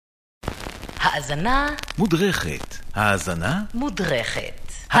האזנה מודרכת. האזנה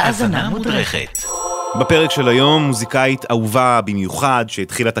מודרכת. האזנה מודרכת. בפרק של היום מוזיקאית אהובה במיוחד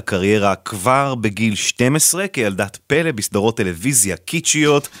שהתחילה את הקריירה כבר בגיל 12 כילדת פלא בסדרות טלוויזיה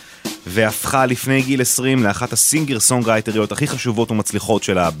קיצ'יות, והפכה לפני גיל 20 לאחת הסינגר סונגרייטריות הכי חשובות ומצליחות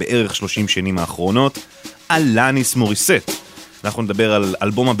שלה בערך 30 שנים האחרונות, אלאניס מוריסette. אנחנו נדבר על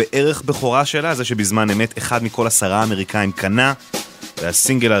אלבום הבערך בכורה שלה, זה שבזמן אמת אחד מכל 10 אמריקאים קנה,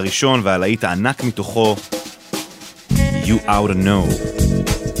 והסינגל הראשון והלהיט הענק מתוכו, Oughta Know.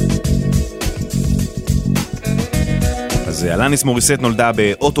 אז אלאניס מוריסette נולדה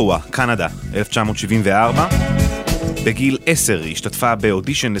באוטווה, קנדה, 1974. בגיל 10 היא השתתפה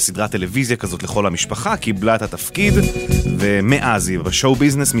באודישן לסדרת טלוויזיה כזאת לכל המשפחה, קיבלה את התפקיד, ומאז היא בשואו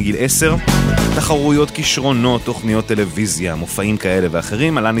ביזנס מגיל 10. תחרויות כישרונות, תוכניות טלוויזיה, מופעים כאלה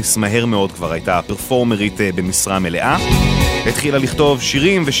ואחרים. אלאניס מהר מאוד כבר הייתה פרפורמרית במשרה מלאה. התחילה לכתוב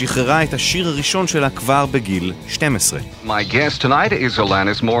שירים ושחררה את השיר הראשון שלה כבר בגיל 12. My guest tonight is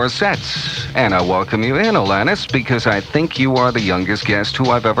Alanis Morissette, and I welcome you in, Alanis, because I think you are the youngest guest who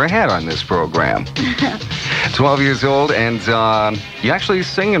I've ever had on this program. 12 years old, and you actually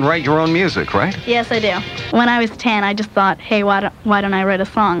sing and write your own music, right? Yes, I do. When I was 10, I just thought, hey, why don't I write a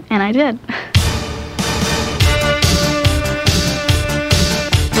song? And I did.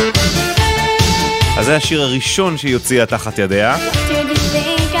 אז זה השיר הראשון שהיא הוציאה תחת ידיה.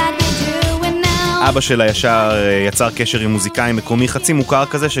 אבא שלה יצר קשר עם מוזיקאי מקומי חצי מוכר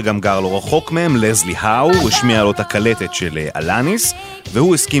כזה שגם גר לא רחוק מהם, לזלי האו. הוא השמיע לו את הקלטת של אלאניס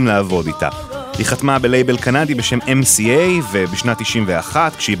והוא הסכים לעבוד איתה. היא חתמה בלייבל קנדי בשם MCA, ובשנת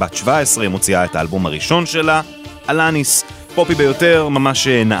 91 כשהיא בת 17 היא מוציאה את האלבום הראשון שלה, אלאניס. פופי ביותר, ממש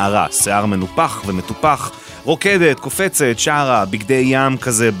נערה, שיער מנופח ומטופח, רוקדת, קופצת, שרה, בגדי ים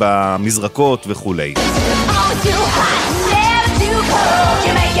כזה במזרקות וכולי.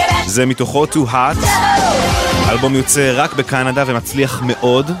 זה מתוכו Too Hot. אלבום יוצא רק בקנדה ומצליח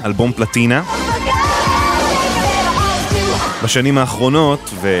מאוד, אלבום פלטינה. בשנים האחרונות,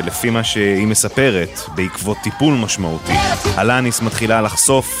 ולפי מה שהיא מספרת, בעקבות טיפול משמעותי, אלאניס מתחילה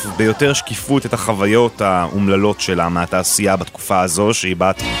לחשוף ביותר שקיפות את החוויות האומללות שלה מהתעשייה בתקופה הזו, שהיא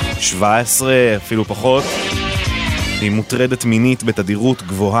בת 17, אפילו פחות. היא מוטרדת מינית בתדירות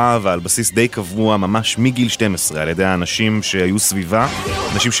גבוהה ועל בסיס די קבוע ממש מגיל 12 על ידי האנשים שהיו סביבה,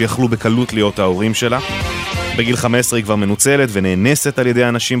 אנשים שיכלו בקלות להיות ההורים שלה. בגיל 15 היא כבר מנוצלת ונאנסת על ידי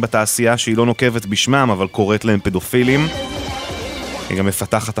האנשים בתעשייה שהיא לא נוקבת בשמם, אבל קוראת להם פדופילים. היא גם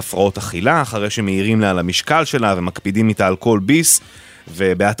מפתחת הפרעות אכילה אחרי שמאירים לה על המשקל שלה ומקפידים איתה על כל ביס,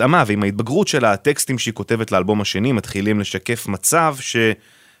 ובהתאמה ועם ההתבגרות שלה הטקסטים שהיא כותבת לאלבום השני מתחילים לשקף מצב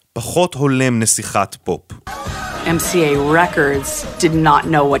שפחות הולם נסיכת פופ. MCA Records did not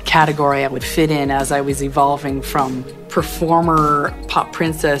know what category I would fit in as I was evolving from performer, pop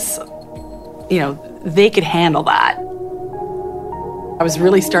princess. You know, they could handle that. I was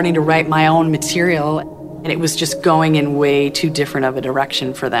really starting to write my own material, and it was just going in way too different of a direction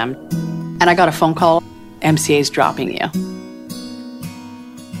for them. And I got a phone call, MCA's dropping you.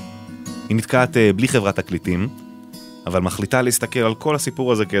 היא נתקעת בלי חברת תקליטים, אבל מחליטה להסתכל על כל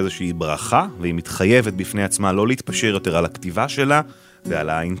הסיפור הזה כאיזושהי ברכה, והיא מתחייבת בפני עצמה לא להתפשר יותר על הכתיבה שלה ועל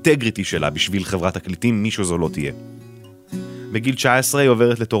האינטגריטי שלה בשביל חברת תקליטים, מישהו זו לא תהיה. בגיל 19 היא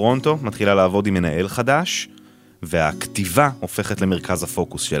עוברת לטורונטו, מתחילה לעבוד עם מנהל חדש, והכתיבה הופכת למרכז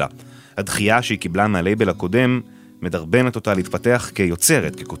הפוקוס שלה. הדחייה שהיא קיבלה מהלייבל הקודם מדרבנת אותה להתפתח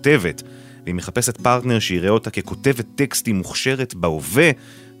כיוצרת, ככותבת, והיא מחפשת פרטנר שיראה אותה ככותבת טקסטים מוכשרת בהווה,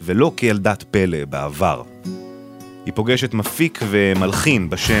 ולא כילדת פלא בעבר. היא פוגשת מפיק ומלחין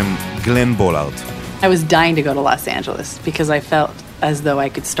בשם גלן בולארד. I was dying to go to Los Angeles because I felt as though I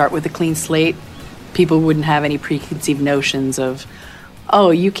could start with a clean slate. People wouldn't have any preconceived notions of, oh,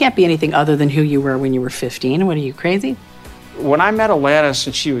 you can't be anything other than who you were when you were 15. What are you, crazy? When I met Alanis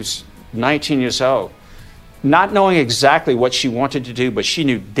and she was 19 years old, not knowing exactly what she wanted to do, but she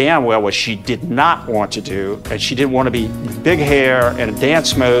knew damn well what she did not want to do, and she didn't want to be big hair and dance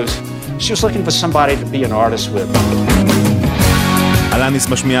moves. She was looking for somebody to be an artist with. אלאניס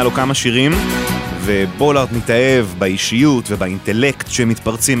משמיע לו כמה שירים, ובולארד מתאהב באישיות ובאינטלקט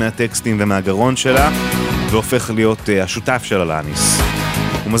שמתפרצים מהטקסטים ומהגרון שלה, והופך להיות השותף של אלאניס.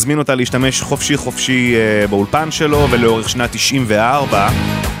 הוא מזמין אותה להשתמש חופשי באולפן שלו, ולאורך שנת 94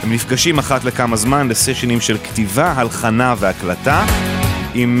 הם נפגשים אחת לכמה זמן לסשנים של כתיבה, הלחנה והקלטה,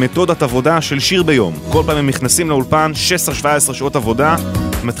 עם מתודת עבודה של שיר ביום. כל פעם הם נכנסים לאולפן, 16-17 שעות עבודה,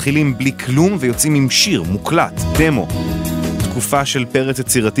 מתחילים בלי כלום ויוצאים עם שיר מוקלט, דמו. תקופה של פרץ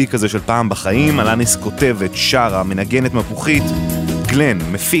יצירתי כזה של פעם בחיים. אלאניס כותבת, שרה, מנגנת מפוחית, גלן,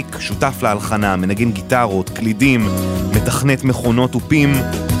 מפיק, שותף להלחנה, מנגן גיטרות, קלידים, מתכנת מכונות ופים.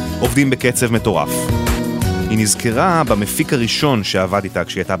 עובדים בקצב מטורף. היא נזכרה במפיק הראשון שעבד איתה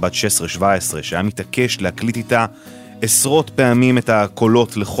כשהיא הייתה בת 16-17, שהיה מתעקש להקליט איתה עשרות פעמים את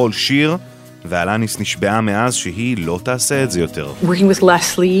הקולות לכל שיר, ואלאניס נשבעה מאז שהיא לא תעשה את זה יותר. Working with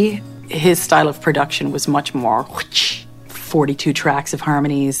Leslie, his style of production was much more 42 tracks of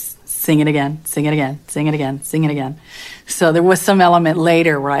harmonies, sing it again, sing it again, sing it again, sing it again. So there was some element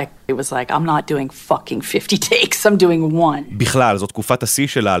later where it was like, I'm not doing fucking 50 takes, I'm doing one. בכלל, זו תקופת השיא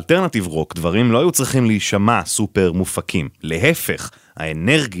של האלטרנטיב רוק, דברים לא היו צריכים להישמע סופר מופקים. להפך,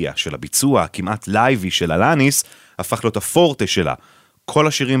 האנרגיה של הביצוע הכמעט לייבי של אלאניס הפך להיות הפורטה שלה. כל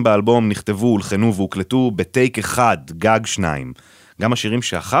השירים באלבום נכתבו, הולחנו והוקלטו בטייק אחד, גג 2. גם השירים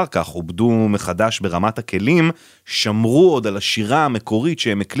שאחר כך עובדו מחדש ברמת הכלים, שמרו עוד על השירה המקורית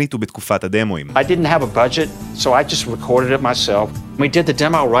שהם הקליטו בתקופת הדמוים. I didn't have a budget, so I just recorded it myself. We did the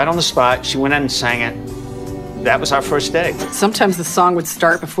demo right on the spot. She went in and sang it. That was our first day. Sometimes the song would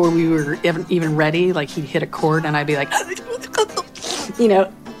start before we were even ready, like he'd hit a chord and I'd be like, you know,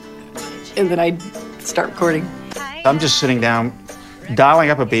 and then I'd start recording. I'm just sitting down, dialing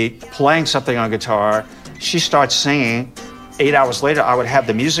up a beat, playing something on guitar. She starts singing. 8 hours later, I would have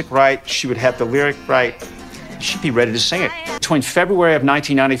the music right, she would have the lyric right, she'd be ready to sing it. Between February of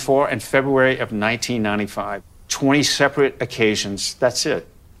 1994 and February of 1995, 20 separate occasions, that's it.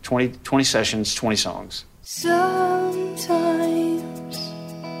 20 sessions, 20 songs. Sometimes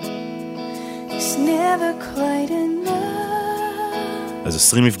it's never quite enough. אז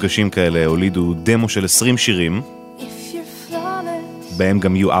 20 מפגשים כאלה הולידו דמו של 20 שירים, בהם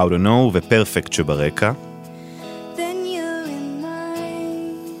גם Oughta Know ופרפקט שברקע.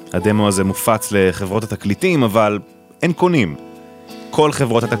 הדמו הזה מופץ לחברות התקליטים, אבל אין קונים. כל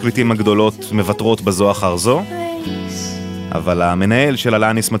חברות התקליטים הגדולות מבטרות בזו אחר זו, אבל המנהל של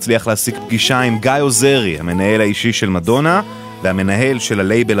אלאניס מצליח להשיג פגישה עם גיא עוזרי, המנהל האישי של מדונה, והמנהל של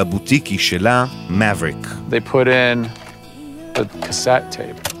הלייבל הבוטיקי שלה, Maverick. They put in the cassette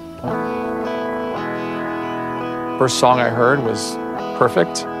tape. First song I heard was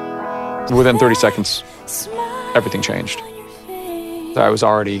Perfect. Within 30 seconds, everything changed. I was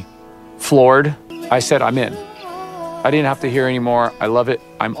already floored. I said, I'm in. I didn't have to hear anymore. I love it.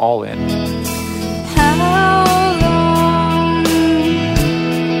 I'm all in. How long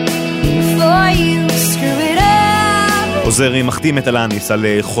before you screw it up? עוזרי מחתים את אלאניס על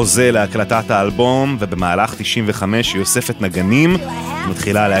חוזה להקלטת האלבום, ובמהלך 95 היא אוספת נגנים,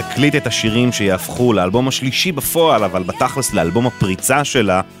 מתחילה להקליט את השירים שיהפכו לאלבום השלישי בפועל, אבל בתכלס לאלבום הפריצה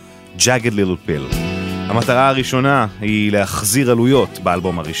שלה, Jagged Little Pill. המטרה הראשונה היא להחזיר עלויות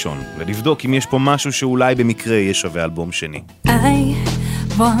באלבום הראשון, ולבדוק אם יש פה משהו שאולי במקרה יהיה שווה אלבום שני. I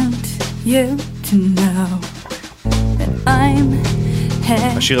want you to know that I'm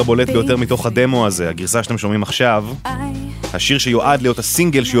השיר הבולט ביותר מתוך הדמו הזה, הגרסה שאתם שומעים עכשיו, השיר שיועד להיות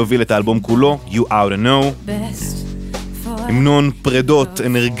הסינגל שיוביל את האלבום כולו, Oughta Know, המנון פרדות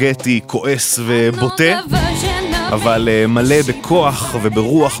אנרגטי, כועס ובוטה, אבל מלא בכוח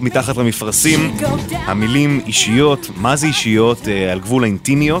וברוח מתחת למפרשים. המילים אישיות, מה זה אישיות? על גבול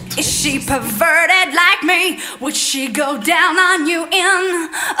האינטימיות. Is she perverted like me? Would she go down on you in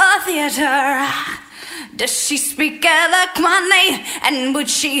a theater? Does she speak eloquently? And would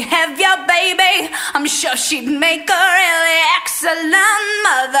she have your baby? I'm sure she'd make a really excellent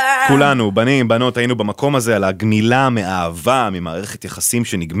mother. כולנו, בנים, בנות, היינו במקום הזה על הגמילה מאהבה, ממערכת יחסים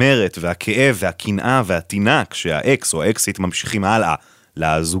שנגמרת, והכאב והקנאה והתינה, כשהאקס או האקסית ממשיכים הלאה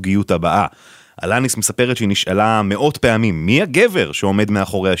לזוגיות הבאה. אלאניס מספרת שהיא נשאלה מאות פעמים, מי הגבר שעומד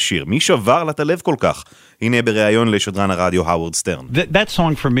מאחורי השיר? מי שבר לה את הלב כל כך? הנה בריאיון לשדרן הרדיו הווארד סטרן. That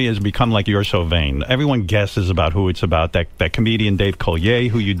song for me has become like You're So Vain. Everyone guesses about who it's about. That comedian Dave Collier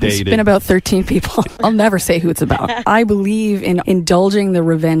who you dated. It's been about 13 people. I'll never say who it's about. I believe in indulging the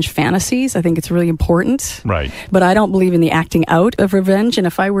revenge fantasies. I think it's really important. Right. But I don't believe in the acting out of revenge. And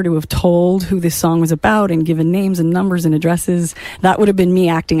if I were to have told who this song was about and given names and numbers and addresses, that would have been me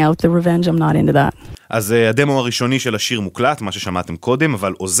acting out the revenge. I'm not into that. אז הדמו הראשוני של השיר מוקלט, מה ששמעתם קודם,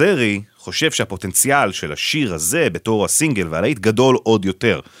 אבל עוזרי חושב שהפוטנציאל של השיר הזה בתור הסינגל והלהיט גדול עוד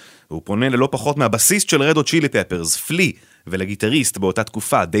יותר. הוא פונה ללא פחות מהבסיסט של רד הוט צ'ילי פפרס, פלי, ולגיטריסט באותה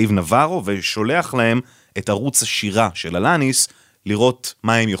תקופה, דייב נברו, ושולח להם את ערוץ השירה של אלאניס, לראות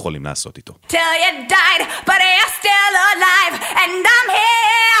מה הם יכולים לעשות איתו. Till you died, but you're still alive, and I'm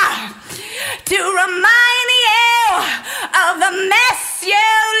here to remind you of the mess you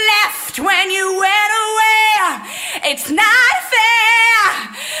left when you went away. It's not fair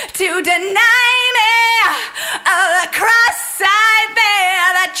to deny me of the cross I bear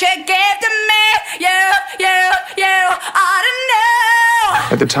that you gave to me. You ought to know.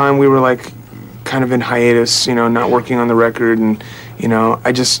 At the time we were like kind of in hiatus, you know, not working on the record, and you know,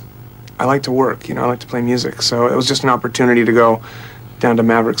 I like to work, you know, I like to play music. So it was just an opportunity to go down to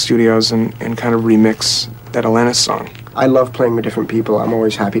Maverick Studios and kind of remix that Alanis song. I love playing with different people. I'm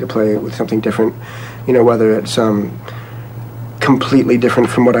always happy to play with something different, you know, whether it's completely different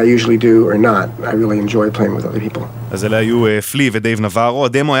from what I usually do or not. I really enjoy playing with other people. אז אלה היו פלי ודייב נברו.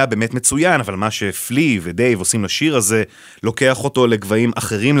 הדמו היה באמת מצוין, אבל מה שפלי ודייב עושים לשיר הזה, לוקח אותו לגבהים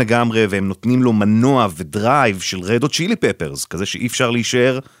אחרים לגמרי, והם נותנים לו מנוע ודרייב של רד הוט צ'ילי פפרס, כזה שאי אפשר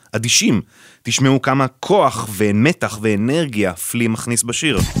להישאר אדישים. תשמעו כמה כוח ומתח ואנרגיה פלי מכניס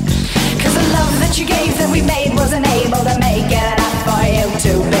בשיר. Cause the love that you gave that we made wasn't able to make it enough for you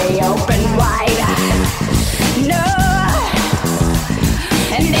to be open wide. No.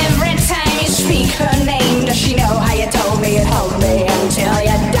 And every time you speak her name, does she know how you told me you'd hold me until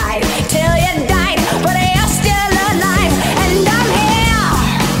you died, till you died, but you're still alive, and I'm here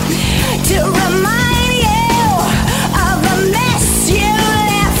to remind you of the mess you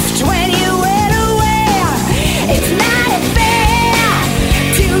left when you went away. It's not fair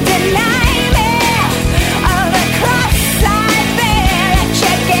to deny me of the cross I bear that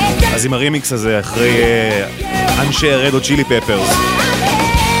you gave. אז עם הרימיקס הזה אחרי אנשי רד הוט צ'ילי פפרס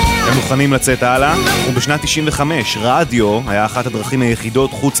הם מוכנים לצאת הלאה, ובשנת 95 רדיו היה אחת הדרכים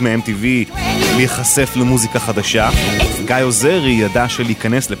היחידות חוץ מ-MTV להיחשף למוזיקה חדשה. גיא עוזרי ידע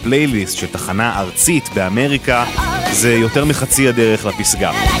שלהיכנס לפלייליסט של תחנה ארצית באמריקה זה יותר מחצי הדרך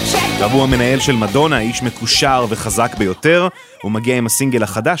לפסגה. והוא המנהל של מדונה, איש מקושר וחזק ביותר, הוא מגיע עם הסינגל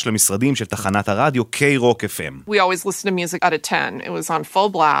החדש למשרדים של תחנת הרדיו K-Rock FM. We always listen to music at a 10. It was on full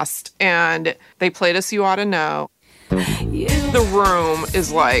blast and they played us You Oughta Know. The room is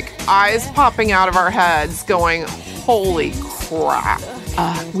like eyes popping out of our heads going, holy crap.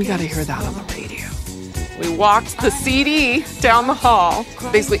 We got to hear that on the radio. We walked the CD down the hall,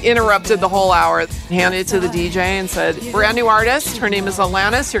 basically interrupted the whole hour, handed it to the DJ and said, brand new artist, her name is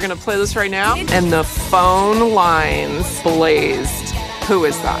Alanis, you're going to play this right now. And the phone lines blazed. Who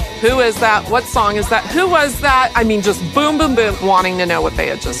is that? Who is that? What song is that? Who was that? I mean, just boom, boom, boom, wanting to know what they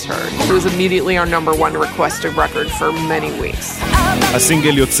had just heard. It was immediately our number one requested record for many weeks.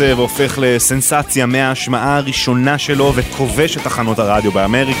 הסינגל יוצא והופך לסנסציה מההשמעה הראשונה שלו וכובש את תחנות הרדיו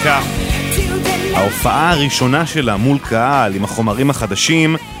באמריקה. ההופעה הראשונה שלה מול קהל עם החומרים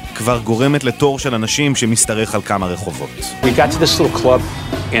החדשים כבר גורמת לתור של אנשים שמסתרך על כמה רחובות. We got to this little club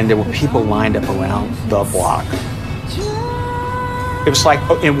and there were people lined up around the block. It was like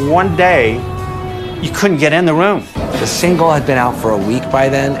in one day you couldn't get in the room. The single had been out for a week by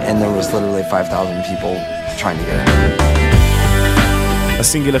then and there was literally 5,000 people trying to get in.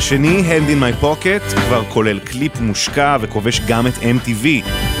 הסינגל השני, Hand in My Pocket, כבר כולל קליפ מושקע וכובש גם את MTV.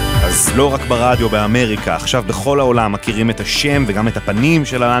 אז לא רק ברדיו באמריקה, עכשיו בכל העולם מכירים את השם וגם את הפנים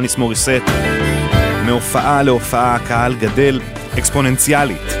של אלאניס מוריסט. מהופעה להופעה הקהל גדל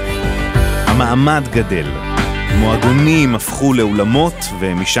אקספוננציאלית. המעמד גדל. מועדונים הפכו לאולמות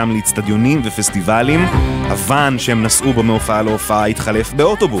ומשם לאצטדיונים ופסטיבלים. הוואן שהם נסעו במהופעה להופעה התחלף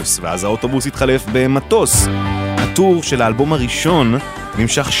באוטובוס, ואז האוטובוס התחלף במטוס. הטור של האלבום הראשון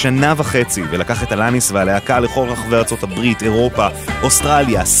נמשך 1.5 שנה ולקח את אלאניס והלהקה לכל רחבי ארצות הברית, אירופה,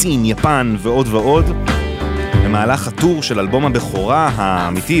 אוסטרליה, סין, יפן ועוד ועוד. במהלך הטור של אלבום הבכורה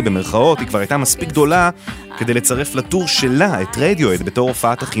האמיתי במרכאות היא כבר הייתה מספיק גדולה כדי לצרף לטור שלה את רדיואד בתור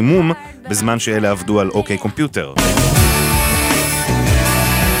הופעת החימום בזמן שאלה עבדו על אוקיי קומפיוטר.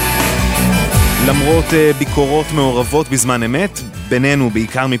 למרות ביקורות מעורבות בזמן אמת, בינינו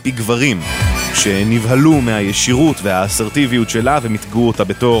בעיקר מפי גברים שנבהלו מהישירות והאסרטיביות שלה ומתגעו אותה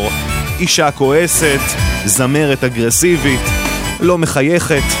בתור אישה כועסת, זמרת אגרסיבית, לא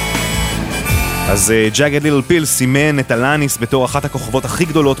מחייכת. אז Jagged Little Pill סימן את אלאניס בתור אחת הכוכבות הכי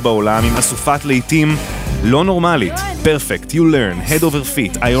גדולות בעולם עם אסופת לעיתים לא נורמלית, Perfect, You Learn, Head Over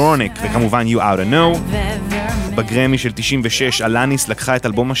Feet, Ironic וכמובן You Oughta Know. בגרמי של 96 אלאניס לקחה את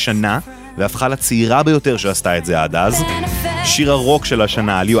אלבום השנה והפכה לצעירה ביותר שעשתה את זה עד אז. שיר הרוק של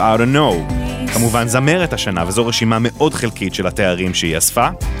השנה, You Oughta Know, כמובן זמרת השנה, וזו רשימה מאוד חלקית של התארים שהיא אספה.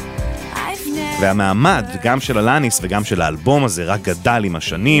 והמעמד גם של אלאניס וגם של האלבום הזה רק גדל עם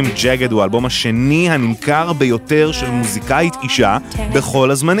השנים. Jagged הוא האלבום השני הנמכר ביותר של מוזיקאית אישה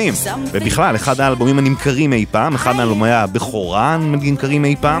בכל הזמנים, ובכלל אחד האלבומים הנמכרים אי פעם, אחד האלבומי הבכורה הנמכרים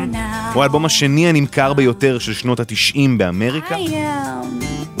אי פעם. הוא האלבום השני הנמכר ביותר של שנות ה-90 באמריקה.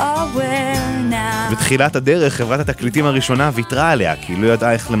 בתחילת הדרך חברת התקליטים הראשונה ויתרה עליה כי לא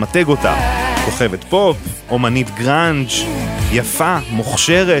ידעה איך למתג אותה. כוכבת פופ, אומנית גרנג', יפה,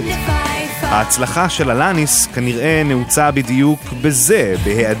 מוכשרת. ההצלחה של אלאניס כנראה נעוצה בדיוק בזה,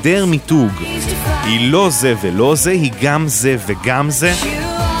 בהיעדר מיתוג. היא לא זה ולא זה, היא גם זה וגם זה.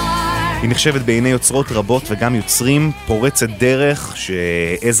 היא נחשבת בעיני יוצרות רבות וגם יוצרים פורצת דרך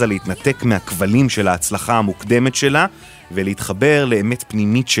שהעזה להתנתק מהכבלים של ההצלחה המוקדמת שלה ולהתחבר לאמת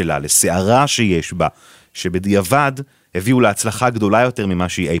פנימית שלה, לסערה שיש בה, שבדיעבד הביאו להצלחה גדולה יותר ממה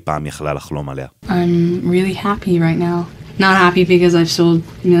שהיא אי פעם יכלה לחלום עליה. I'm really happy right now. Not happy because I've sold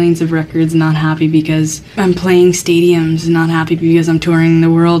millions of records, not happy because I'm playing stadiums, not happy because I'm touring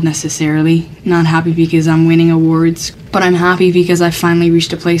the world necessarily, not happy because I'm winning awards, but I'm happy because I've finally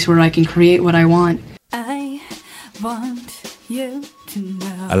reached a place where I can create what I want. I want you to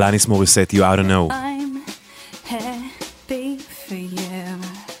know. Alanis Morissette, you Oughta Know. I'm happy for you.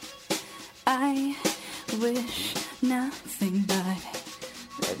 I wish nothing but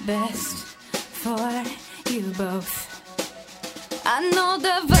the best for you both. I know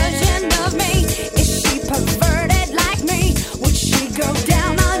the version of me. Is she perverted like me? Would she go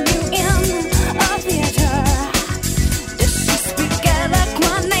down on you in a theater? Does she speak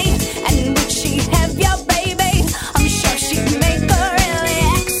eloquently? And would she have your baby? I'm sure she'd make a really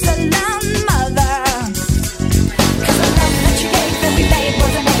excellent mother. 'Cause the love that you gave every day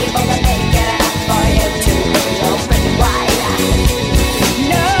wasn't able to make it enough for you to be open wide.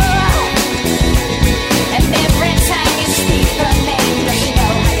 No. And every time you speak her name, does she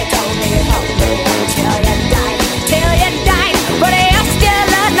know how you told me you loved me until you died? Till you died, but you're still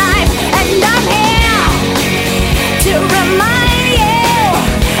alive, and I'm here to remind you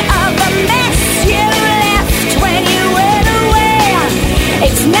of the mess you left when you went away.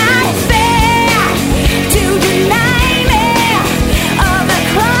 It's not fair to deny me of the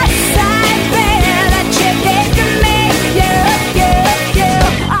cross I bear that you gave to me. You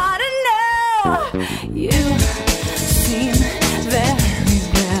ought to know. You seem very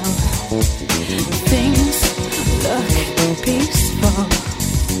well. Things look peaceful.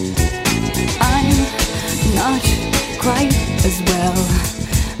 I'm not quite as well.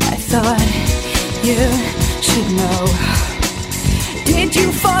 I thought you should know. Did you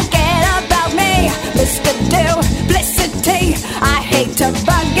forget about me, Mr. Duplicity? I hate to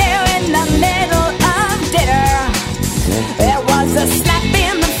bug you in the middle of dinner. There was a slap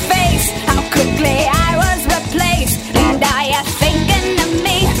in the face, how quickly I was replaced. And are you thinking of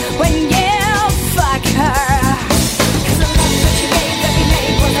me when you fuck her? 'Cause the love that you gave every day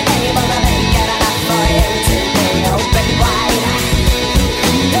wasn't able to make it enough for you to be open wide.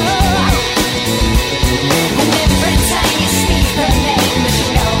 No. And every time you speak her name, does she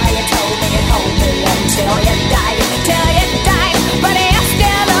know how you told me and hold me until you died? Till you died, but you're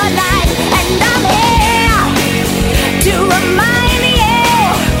still alive, and I'm here to remind you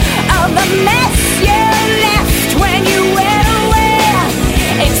of the mess you left when you went away.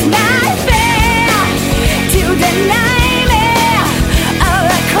 It's not fair to deny me of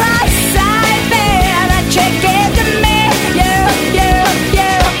the cross I bear that you gave to me.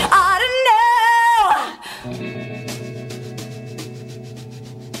 You ought to know.